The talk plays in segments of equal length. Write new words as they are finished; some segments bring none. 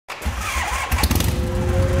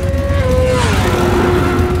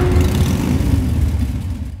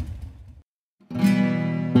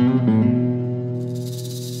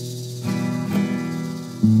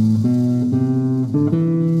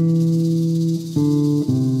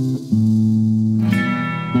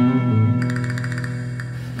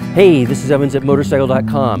Hey, this is Evans at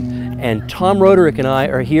Motorcycle.com, and Tom Roderick and I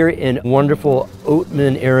are here in wonderful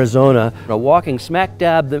Oatman, Arizona, walking smack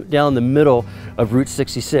dab down the middle of Route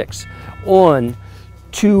 66 on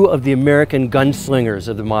two of the American gunslingers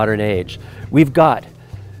of the modern age. We've got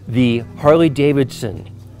the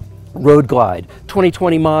Harley-Davidson Road Glide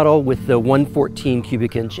 2020 model with the 114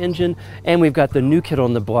 cubic inch engine, and we've got the new kid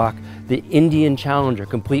on the block, the Indian Challenger,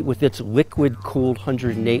 complete with its liquid cooled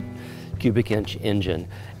 108 cubic inch engine.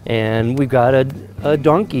 And we've got a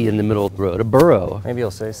donkey in the middle of the road, a burro. Maybe he'll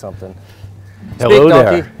say something. Hello, Speak,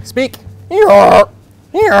 donkey. there. Speak.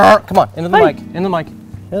 Come on, into the Hi. mic. In the mic.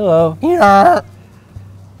 Hello.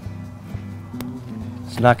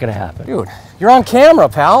 It's not going to happen. Dude, you're on camera,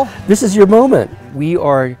 pal. This is your moment. We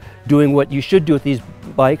are doing what you should do with these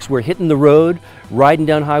bikes. We're hitting the road, riding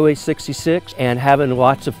down Highway 66, and having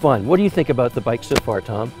lots of fun. What do you think about the bike so far,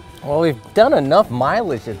 Tom? Well, we've done enough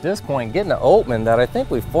mileage at this point getting to Oatman that I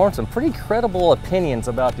think we've formed some pretty credible opinions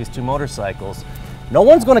about these two motorcycles. No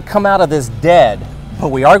one's going to come out of this dead, but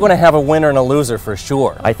we are going to have a winner and a loser for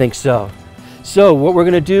sure. I think so. So what we're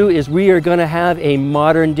going to do is we are going to have a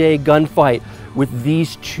modern day gunfight with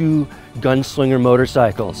these two gunslinger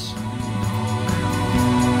motorcycles.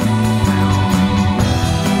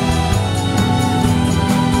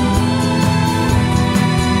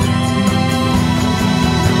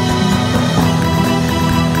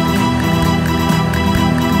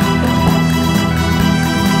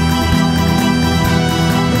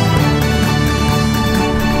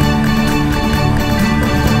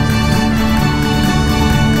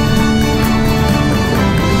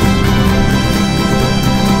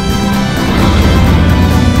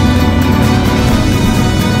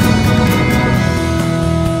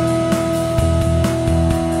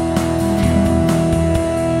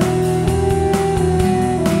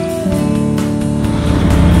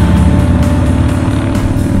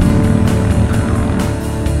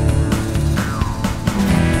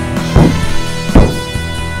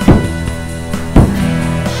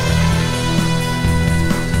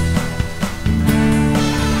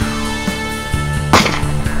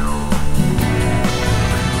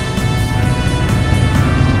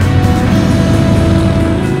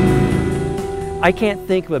 I can't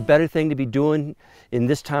think of a better thing to be doing in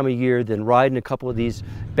this time of year than riding a couple of these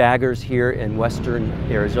baggers here in western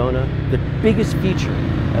Arizona. The biggest feature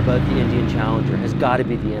about the Indian Challenger has got to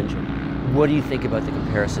be the engine. What do you think about the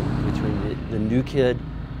comparison between the new kid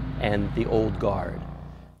and the old guard?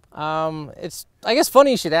 It's, I guess,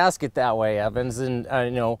 funny you should ask it that way, Evans. And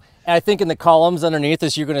you know, I think in the columns underneath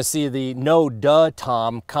this, you're going to see the "No duh,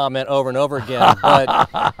 Tom" comment over and over again. But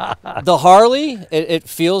the Harley, it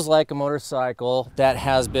feels like a motorcycle that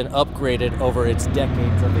has been upgraded over its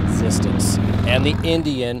decades of existence, and the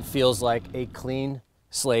Indian feels like a clean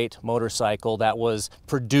slate motorcycle that was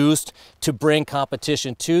produced to bring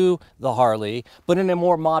competition to the Harley, but in a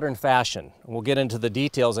more modern fashion. We'll get into the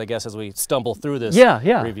details, I guess, as we stumble through this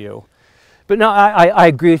review. But no, I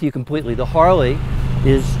agree with you completely. The Harley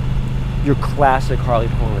is your classic Harley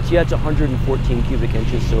performance. Yeah, it's 114 cubic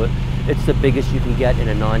inches, so it's the biggest you can get in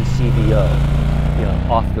a non-CVO, you know,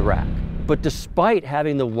 off the rack. But despite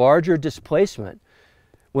having the larger displacement,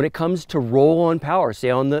 when it comes to roll-on power, say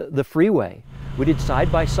on the freeway, we did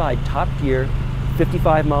side-by-side top gear,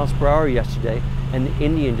 55 miles per hour yesterday, and the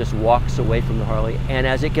Indian just walks away from the Harley. And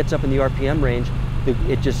as it gets up in the RPM range,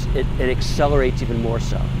 it accelerates even more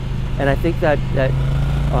so. And I think that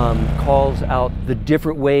calls out the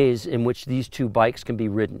different ways in which these two bikes can be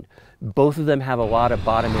ridden. Both of them have a lot of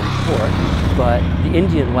bottom-end torque, but the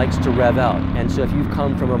Indian likes to rev out. And so if you've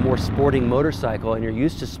come from a more sporting motorcycle and you're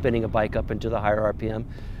used to spinning a bike up into the higher RPM,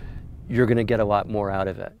 you're going to get a lot more out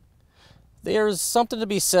of it. There's something to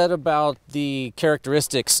be said about the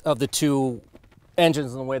characteristics of the two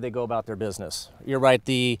engines and the way they go about their business. You're right,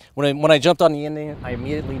 when I jumped on the Indian, I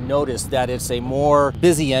immediately noticed that it's a more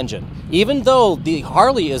busy engine. Even though the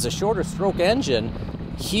Harley is a shorter stroke engine,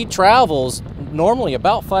 he travels normally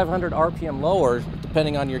about 500 RPM lower,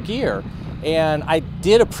 depending on your gear. And I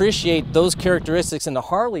did appreciate those characteristics in the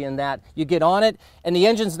Harley in that you get on it and the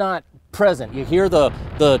engine's not present. You hear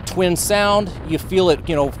the twin sound, you feel it,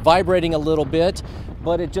 you know, vibrating a little bit,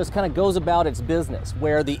 but it just kind of goes about its business,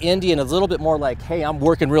 where the Indian is a little bit more like, hey, I'm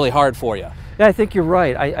working really hard for you. Yeah, I think you're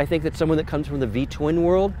right. I think that someone that comes from the V-twin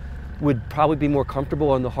world would probably be more comfortable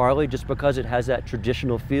on the Harley just because it has that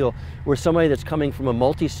traditional feel, where somebody that's coming from a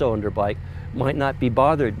multi-cylinder bike might not be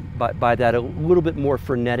bothered by that a little bit more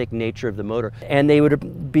frenetic nature of the motor. And they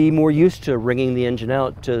would be more used to wringing the engine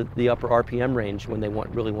out to the upper RPM range when they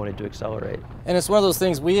really wanted to accelerate. And it's one of those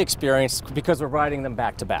things we experienced because we're riding them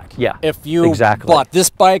back to back. Yeah, if you bought this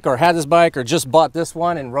bike or had this bike or just bought this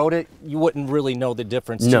one and rode it, you wouldn't really know the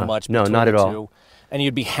difference too much between not at the all. two. And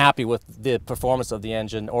you'd be happy with the performance of the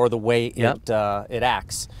engine or the way it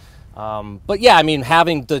acts. But yeah, I mean,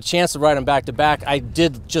 having the chance to ride them back to back, I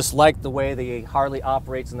did just like the way the Harley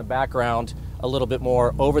operates in the background a little bit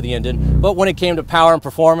more over the Indian. But when it came to power and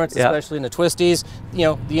performance, especially in the twisties, you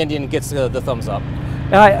know, the Indian gets the thumbs up.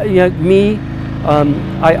 I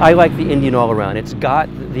like the Indian all around. It's got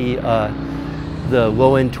the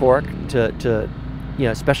low end torque to you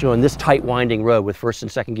know, especially on this tight winding road with first and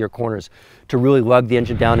second gear corners, to really lug the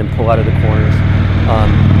engine down and pull out of the corners.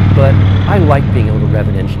 But I like being able to rev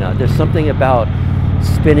an engine out. There's something about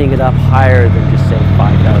spinning it up higher than just say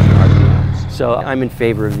 5,000 RPMs. So I'm in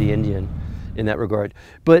favor of the Indian in that regard.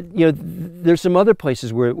 But you know, there's some other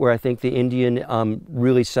places where I think the Indian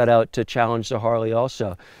really set out to challenge the Harley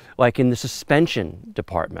also, like in the suspension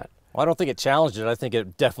department. Well, I don't think it challenged it. I think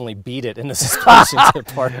it definitely beat it in the suspension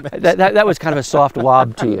department. That was kind of a soft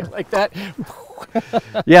lob to you. Like that.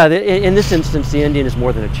 Yeah, in this instance, the Indian is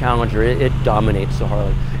more than a challenger. It dominates the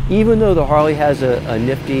Harley. Even though the Harley has a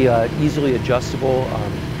nifty, easily adjustable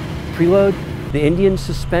preload, the Indian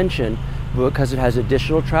suspension, because it has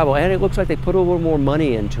additional travel, and it looks like they put a little more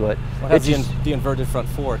money into it. Well, it has the inverted front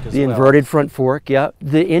fork as well. The inverted front fork, yeah.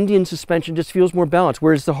 The Indian suspension just feels more balanced,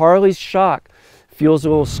 whereas the Harley's shock feels a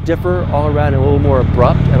little stiffer all around and a little more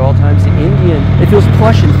abrupt at all times. The Indian, it feels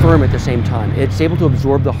plush and firm at the same time. It's able to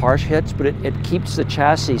absorb the harsh hits, but it keeps the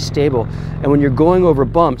chassis stable. And when you're going over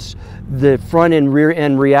bumps, the front and rear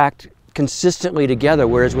end react consistently together,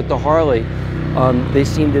 whereas with the Harley, they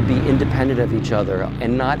seem to be independent of each other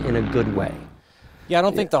and not in a good way. Yeah, I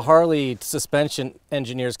don't think the Harley suspension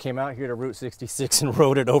engineers came out here to Route 66 and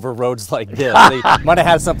rode it over roads like this. They might have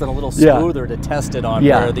had something a little smoother to test it on,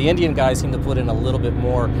 where the Indian guys seem to put in a little bit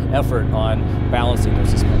more effort on balancing their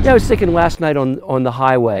suspension. Yeah, I was thinking last night on the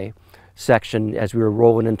highway section as we were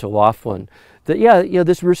rolling into Laughlin that, yeah, you know,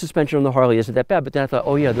 this rear suspension on the Harley isn't that bad, but then I thought,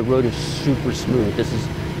 oh yeah, the road is super smooth.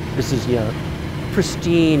 This is you know,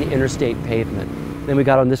 pristine interstate pavement. Then we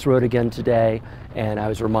got on this road again today, and I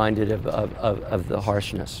was reminded of the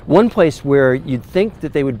harshness. One place where you'd think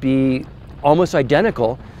that they would be almost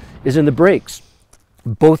identical is in the brakes.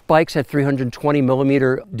 Both bikes have 320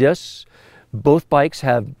 millimeter discs. Both bikes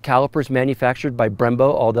have calipers manufactured by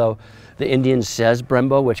Brembo, although the Indian says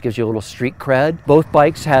Brembo, which gives you a little street cred. Both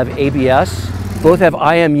bikes have ABS. Both have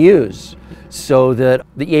IMUs, so that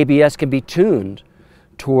the ABS can be tuned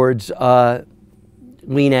towards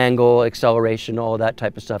lean angle, acceleration, all of that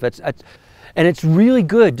type of stuff. And it's really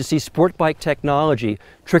good to see sport bike technology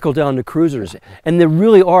trickle down to cruisers. And there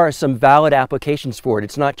really are some valid applications for it.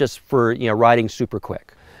 It's not just for, you know, riding super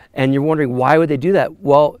quick. And you're wondering, why would they do that?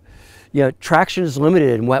 Well, you know, traction is limited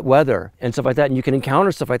in wet weather and stuff like that. And you can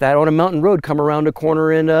encounter stuff like that on a mountain road, come around a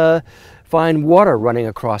corner and find water running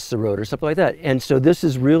across the road or something like that. And so this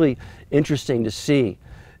is really interesting to see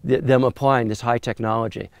them applying this high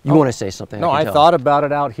technology. You want to say something? No, I thought about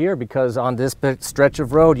it out here because on this stretch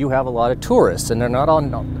of road you have a lot of tourists, and they're not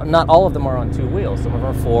all of them are on two wheels. Some of them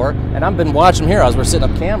are four, and I've been watching here as we're setting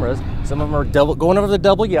up cameras. Some of them are going over the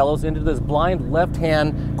double yellows into this blind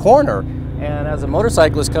left-hand corner. And as a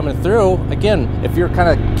motorcyclist coming through, again, if you're kind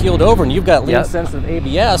of keeled over and you've got lean sensitive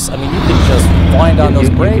ABS, I mean, you can just wind on those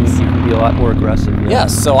brakes. You can be a lot more aggressive. Yeah.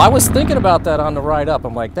 Yes, so I was thinking about that on the ride up.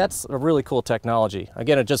 I'm like, that's a really cool technology.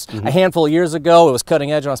 Again, it just a handful of years ago, it was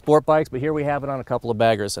cutting edge on sport bikes, but here we have it on a couple of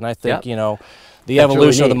baggers. And I think, you know, the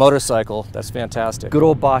evolution of the motorcycle, that's fantastic. Good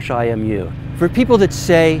old Bosch IMU. For people that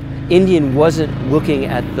say Indian wasn't looking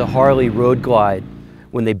at the Harley Road Glide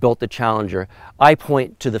when they built the Challenger, I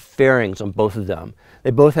point to the fairings on both of them.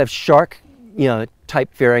 They both have shark, you know,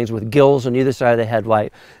 type fairings with gills on either side of the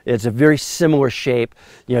headlight. It's a very similar shape.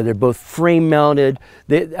 You know, they're both frame mounted.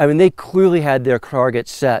 They clearly had their target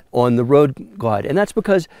set on the Road Glide, and that's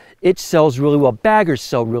because it sells really well. Baggers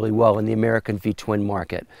sell really well in the American V-twin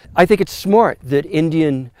market. I think it's smart that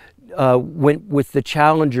Indian went with the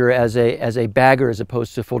Challenger as a bagger as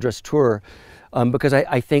opposed to full dress tourer. Because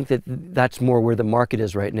I think that that's more where the market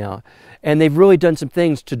is right now. And they've really done some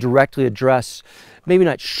things to directly address maybe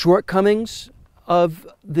not shortcomings of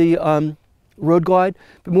the Road Glide,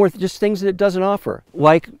 but more just things that it doesn't offer,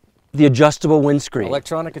 like the adjustable windscreen.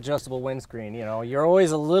 Electronic adjustable windscreen. You know, you're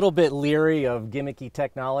always a little bit leery of gimmicky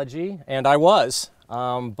technology, and I was.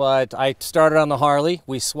 But I started on the Harley,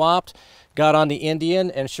 we swapped, got on the Indian,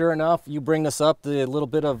 and sure enough, you bring this up, the little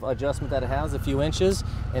bit of adjustment that it has, a few inches,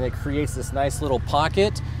 and it creates this nice little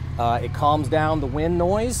pocket. It calms down the wind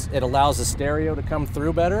noise. It allows the stereo to come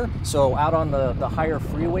through better. So out on the higher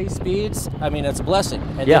freeway speeds, I mean, it's a blessing.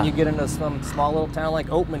 And then you get into some small little town like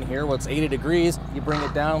Oatman here, where it's 80 degrees, you bring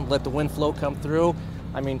it down, let the wind flow come through.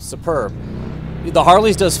 I mean, superb. The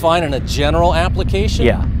Harley's does fine in a general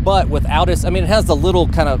application, but without it, I mean, it has the little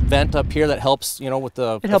kind of vent up here that helps, you know, with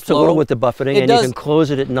the It helps flow. a little with the buffeting, It and does. you can close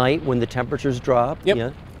it at night when the temperatures drop.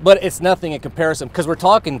 Yep. But it's nothing in comparison, because we're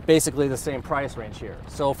talking basically the same price range here.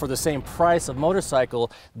 So for the same price of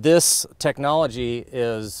motorcycle, this technology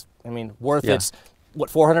is, I mean, worth its, what,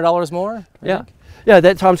 $400 more? Yeah,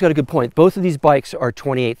 that Tom's got a good point. Both of these bikes are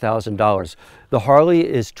 $28,000. The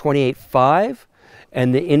Harley is $28,500,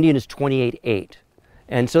 and the Indian is $28,800.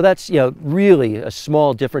 And so that's, you know, really a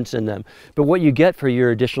small difference in them. But what you get for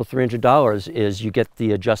your additional $300 is you get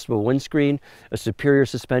the adjustable windscreen, a superior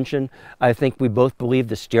suspension. I think we both believe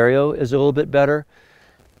the stereo is a little bit better.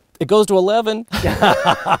 It goes to 11.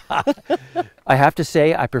 I have to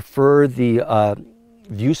say I prefer the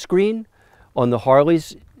view screen on the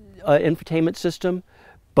Harley's infotainment system,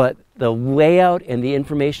 but the layout and the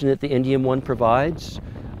information that the Indian one provides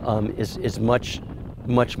is much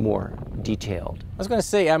more detailed. I was going to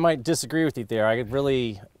say, I might disagree with you there.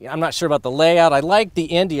 I'm not sure about the layout. I like the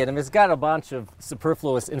Indian, and it's got a bunch of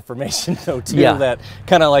superfluous information though too, that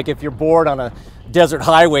kind of like if you're bored on a desert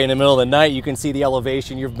highway in the middle of the night, you can see the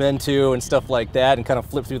elevation you've been to and stuff like that, and kind of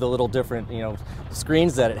flip through the little different, you know,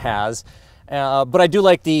 screens that it has. But I do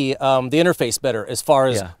like the interface better as far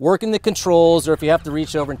as working the controls, or if you have to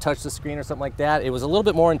reach over and touch the screen or something like that. It was a little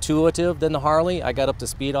bit more intuitive than the Harley. I got up to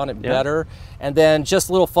speed on it better. And then just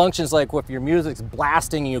little functions like if your music's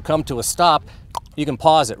blasting and you come to a stop, you can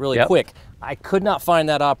pause it really quick. I could not find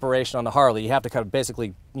that operation on the Harley. You have to kind of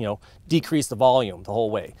basically, you know, decrease the volume the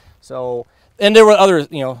whole way. So, and there were other,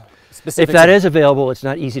 you know, specifics. If that is available, it's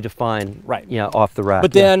not easy to find, off the rack.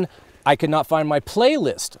 But then I could not find my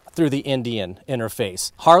playlist through the Indian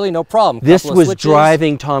interface. Harley, no problem. This was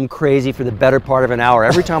driving Tom crazy for the better part of an hour.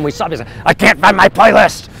 Every time we stopped, he said, I can't find my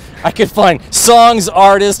playlist. I could find songs,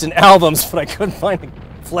 artists, and albums, but I couldn't find a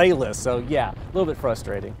playlist. So yeah, a little bit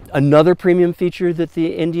frustrating. Another premium feature that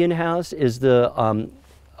the Indian has is the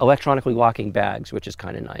electronically locking bags, which is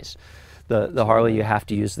kind of nice. The Harley, you have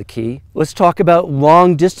to use the key. Let's talk about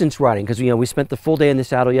long distance riding, because we spent the full day in the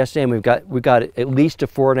saddle yesterday, and we've got at least a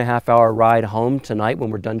 4.5-hour ride home tonight when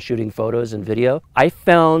we're done shooting photos and video. I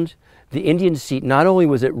found the Indian seat, not only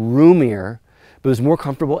was it roomier, but it was more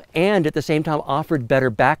comfortable, and at the same time offered better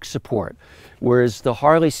back support. Whereas the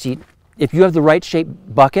Harley seat, if you have the right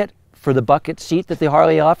shaped bucket for the bucket seat that the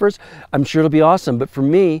Harley offers, I'm sure it'll be awesome. But for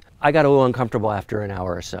me, I got a little uncomfortable after an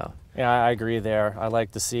hour or so. Yeah, I agree there. I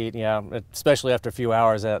like the seat, especially after a few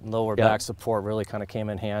hours, that lower back support really kind of came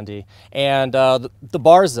in handy. And the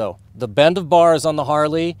bars though, the bend of bars on the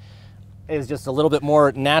Harley is just a little bit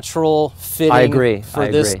more natural fitting for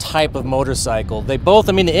this type of motorcycle. They both,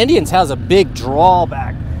 I mean, the Indians has a big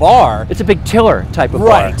drawback bar. It's a big tiller type of bar.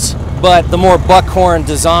 Right, but the more buckhorn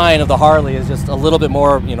design of the Harley is just a little bit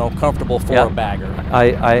more, comfortable for a bagger.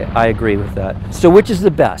 I agree with that. So which is the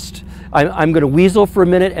best? I'm going to weasel for a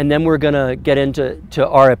minute, and then we're going to get into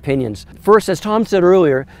our opinions. First, as Tom said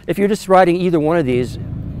earlier, if you're just riding either one of these,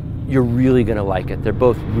 you're really going to like it. They're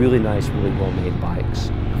both really nice, really well-made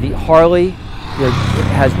bikes. The Harley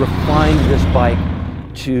has refined this bike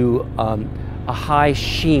to a high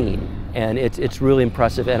sheen, and it's really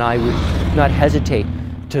impressive, and I would not hesitate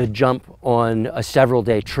to jump on a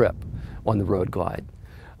several-day trip on the Road Glide.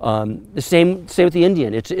 The same with the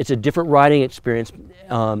Indian. It's a different riding experience,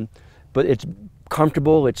 but it's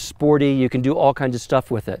comfortable, it's sporty, you can do all kinds of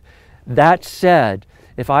stuff with it. That said,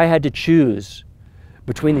 if I had to choose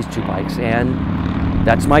between these two bikes, and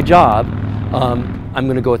that's my job, I'm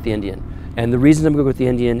going to go with the Indian. And the reason I'm going to go with the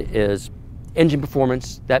Indian is engine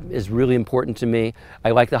performance. That is really important to me.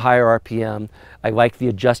 I like the higher RPM. I like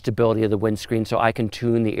the adjustability of the windscreen so I can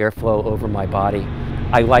tune the airflow over my body.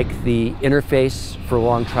 I like the interface for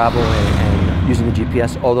long travel and using the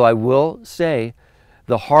GPS, although I will say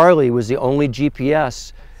the Harley was the only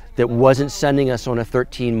GPS that wasn't sending us on a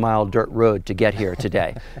 13-mile dirt road to get here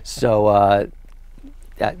today. So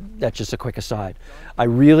that's just a quick aside.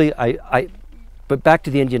 But back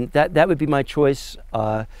to the Indian, that would be my choice.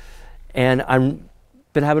 And I've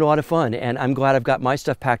been having a lot of fun, and I'm glad I've got my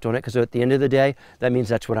stuff packed on it, because at the end of the day, that means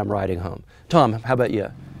that's what I'm riding home. Tom, how about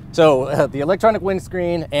you? So the electronic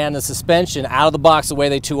windscreen and the suspension out of the box, the way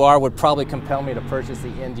they two are, would probably compel me to purchase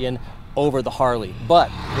the Indian. over the Harley. But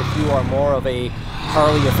if you are more of a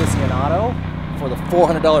Harley aficionado, for the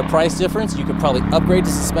 $400 price difference, you could probably upgrade the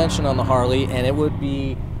suspension on the Harley and it would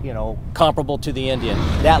be, you know, comparable to the Indian.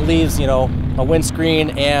 That leaves, you know, a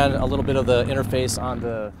windscreen and a little bit of the interface on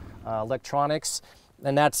the electronics,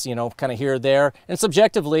 and that's, you know, kind of here or there. And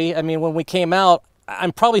subjectively, I mean, when we came out,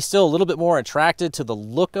 I'm probably still a little bit more attracted to the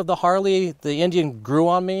look of the Harley. The Indian grew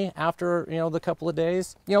on me after, you know, the couple of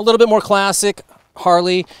days. You know, a little bit more classic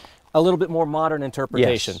Harley, a little bit more modern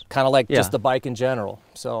interpretation, Yes. kind of like Yeah. just the bike in general.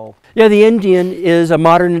 So Yeah, the Indian is a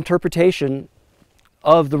modern interpretation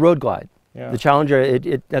of the Road Glide. Yeah. The Challenger,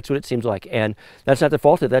 that's what it seems like. And that's not the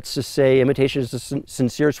fault of it. That's to say imitation is the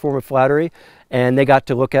sincerest form of flattery. And they got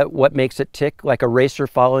to look at what makes it tick, like a racer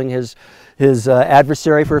following his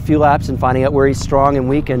adversary for a few laps and finding out where he's strong and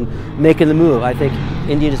weak and making the move. I think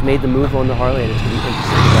Indian has made the move on the Harley, and it's going to be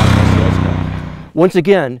interesting to watch how sales go. Once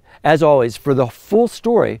again, as always, for the full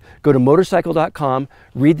story, go to Motorcycle.com,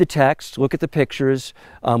 read the text, look at the pictures.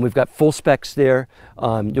 We've got full specs there.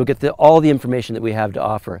 You'll get all the information that we have to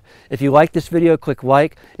offer. If you like this video, click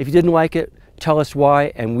like. If you didn't like it, tell us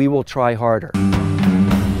why, and we will try harder.